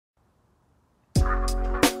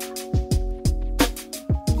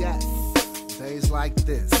like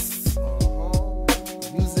this.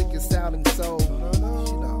 Music is sounding so,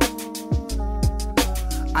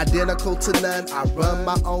 identical to none. I run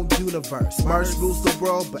my own universe. Merge rules the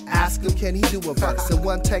world, but ask him, can he do a verse? In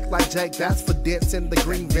one take like Jake, that's for dents in the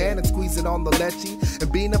green van and squeezing on the lechy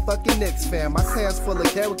and being a fucking Knicks fan. My clan's full of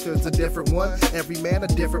characters, a different one. Every man a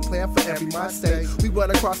different plan for every mind state. We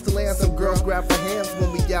run across the land, some girls grab our hands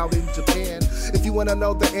when we out in Japan. If you wanna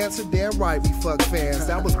know the answer, damn right, we fuck fans.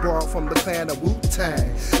 That was borrowed from the clan of Wu-Tang.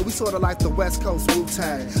 And we sorta like the West Coast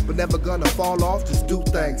Wu-Tang, but never gonna fall off, just do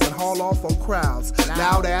things and haul off on crowds.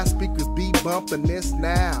 Loud ass speakers be bumping this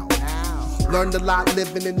now. Learned a lot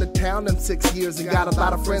living in the town in 6 years and got a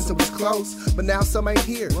lot of friends that was close, but now some ain't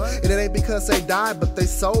here. And it ain't because they died, but they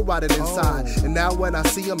soul rotted inside. And now when I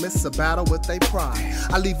see them, it's a battle with they pride.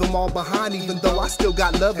 I leave them all behind even though I still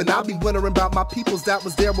got love, and I'll be wondering about my peoples that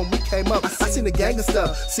was there when we came up. I seen a gang of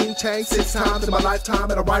stuff, seen change 6 times in my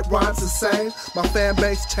lifetime, and I write rhymes the same. My fan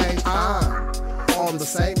base changed, I'm on the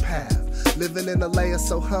same path. Living in LA is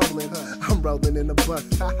so humbling, I'm rolling in a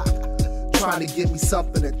bucket. Trying to get me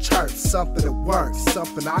something at church, something that works,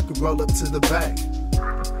 something I can roll up to the bank.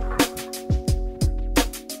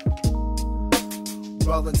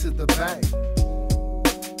 Rolling to the bank.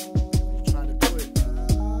 Trying to do it.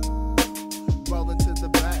 Rolling to the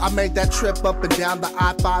bank. I made that trip up and down the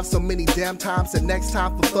I-5 so many damn times that next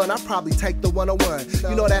time for fun I'll probably take the 101.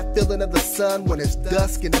 You know that feeling of the sun when it's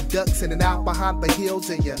dusk and it ducks in and out behind the hills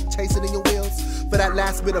and you're chasing in your wheels for that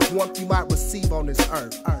last bit of warmth you might receive on this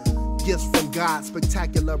earth. Gifts from God,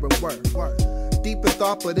 spectacular and worth. Deep in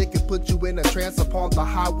thought, but it can put you in a trance upon the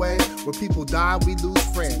highway where people die, we lose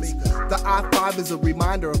friends. The I-5 is a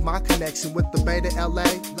reminder of my connection with the Bay to LA,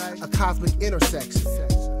 a cosmic intersection.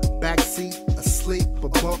 Backseat, asleep,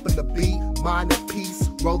 but bumping the beat, mind at peace,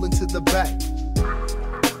 rolling to the back.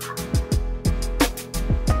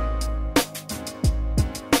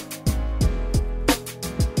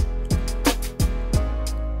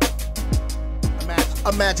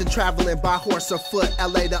 Imagine traveling by horse or foot,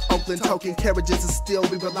 LA to Oakland, token carriages is still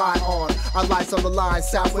we rely on. Our lights on the line,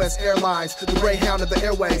 Southwest Airlines, the Greyhound of the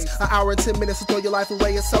airways. An hour and 10 minutes to throw your life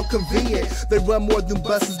away is so convenient. They run more than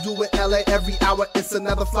buses do in LA every hour. It's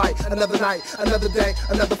another flight, another night, another day,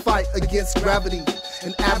 another fight against gravity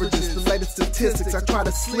and averages. The latest statistics, I try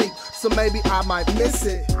to sleep, so maybe I might miss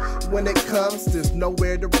it. When it comes, there's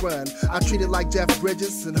nowhere to run. I treat it like Jeff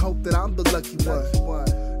Bridges and hope that I'm the lucky one.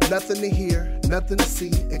 Nothing to hear, nothing to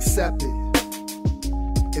see, except it.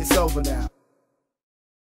 It's over now.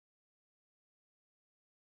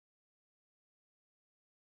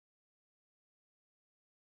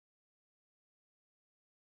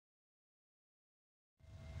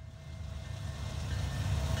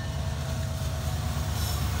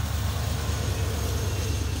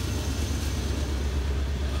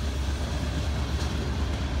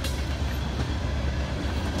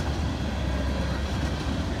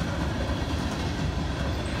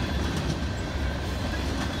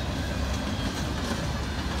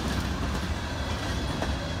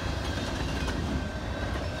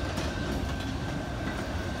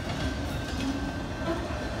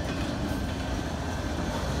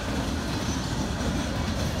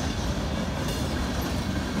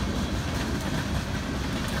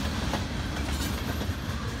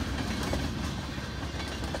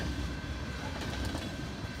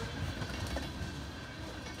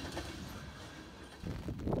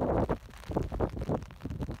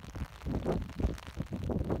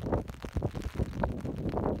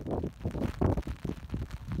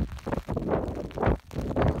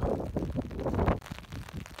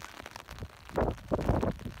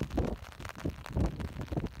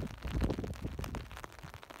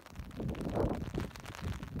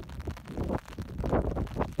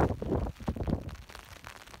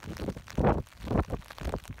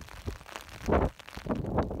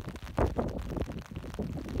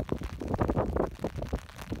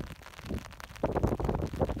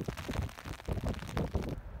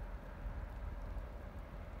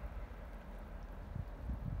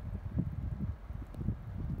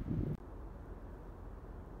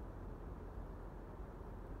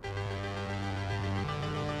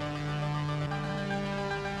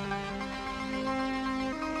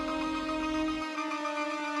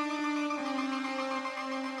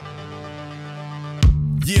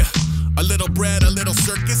 Yeah, a little bread, a little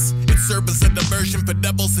circus. It served as a diversion for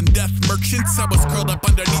devils and death merchants. I was curled up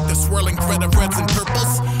underneath the swirling thread of reds and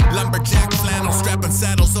purples. Lumberjack flannel, strapping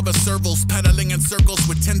saddles over servals, pedaling in circles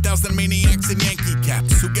with 10,000 maniacs in Yankee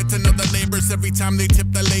caps who get to know the neighbors every time they tip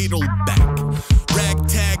the ladle back.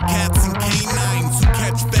 Ragtag cats and canines who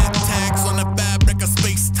catch fat tags on the fabric of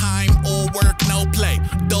space-time. All work, no play.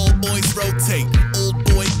 Dull boys rotate.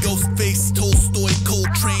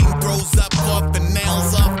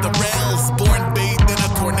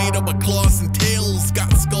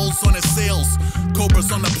 close.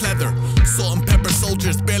 Cobras on the pleather, salt and pepper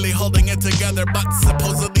soldiers barely holding it together, but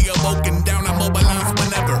supposedly awoken, down and mobilized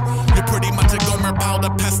whenever. You're pretty much a gomer pile to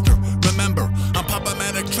pester. Remember, I'm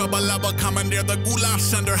problematic trouble, I will commandeer the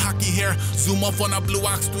goulash under hockey hair. Zoom off on a blue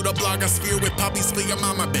ox through the blogosphere with puppies for your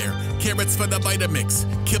mama bear. Carrots for the Vitamix,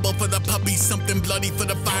 kibble for the puppy, something bloody for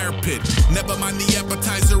the fire pit. Never mind the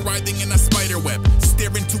appetizer, writhing in a spider web.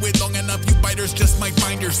 Stare into it long enough, you biters just might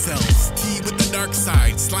find yourselves. Tea with the dark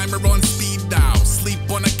side, Slimer on speed dial. Sleep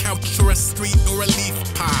on a couch or a street or a leaf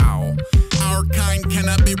pile. Our kind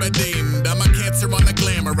cannot be redeemed. I'm a cancer on the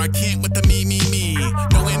glamour, I can't with the me.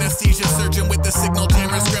 No anesthesia surgeon with the signal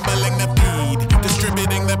jammer, scrambling the feed,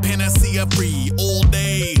 distributing the panacea free all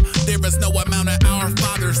day. There is no amount of our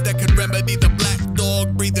fathers that could remedy the black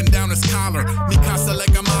dog breathing down his collar. Mikasa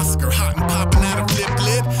like a Oscar, hot and popping out of flip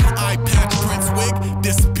lid. Eye patch, Prince wig,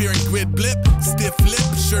 disappearing grid blip. Stiff lip,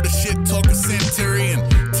 sure the shit talking Centurion.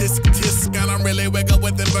 Tisk tisk, I don't really wiggle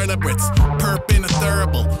with invertebrates. Perp in a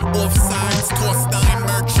thurible, offsides, toss nine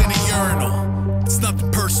merch in a urinal. It's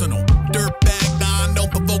nothing personal, dirtbag, nah,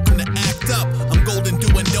 don't provoke him to act up. I'm golden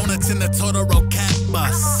doing donuts in the Totoro cat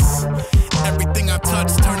bus. Everything I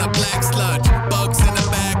touch turn a black sludge. Bugs in a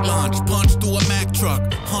bag launch, punch through a Mack truck.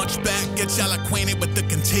 Hunchback, get y'all acquainted with the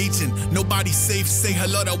contagion. Nobody's safe, say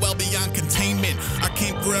hello to well beyond containment. I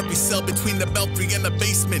came for every cell between the belfry and the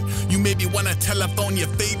basement. You maybe wanna telephone your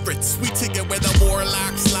favorites. We ticket where the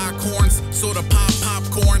warlocks lock horns. Soda pop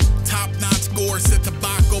popcorn, top notch gore, set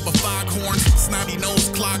tobacco over foghorns. Snotty nose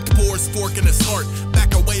clogged pores, fork in his heart.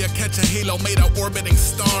 Back away or catch a halo made of orbiting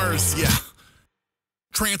stars, yeah.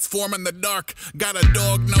 Transform in the dark, got a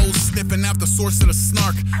dog nose sniffing out the source of the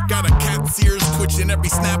snark. Got a cat's ears twitching every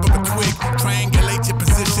snap of a twig. Triangulate your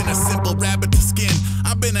position, a simple rabbit to skin.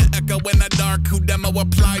 I've been an echo in the dark who demo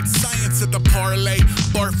applied science at the parlay.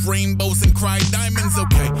 Barf rainbows and cry diamonds,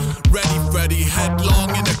 okay. Ready, headlong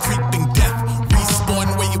in a creeping death.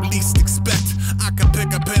 Respawn where you least expect. I could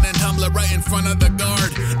pick a pen and tumbler right in front of the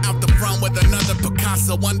guard. Out the front with another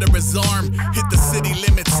Picasso under his arm. Hit the city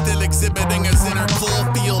limits, still exhibiting his inner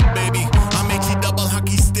core.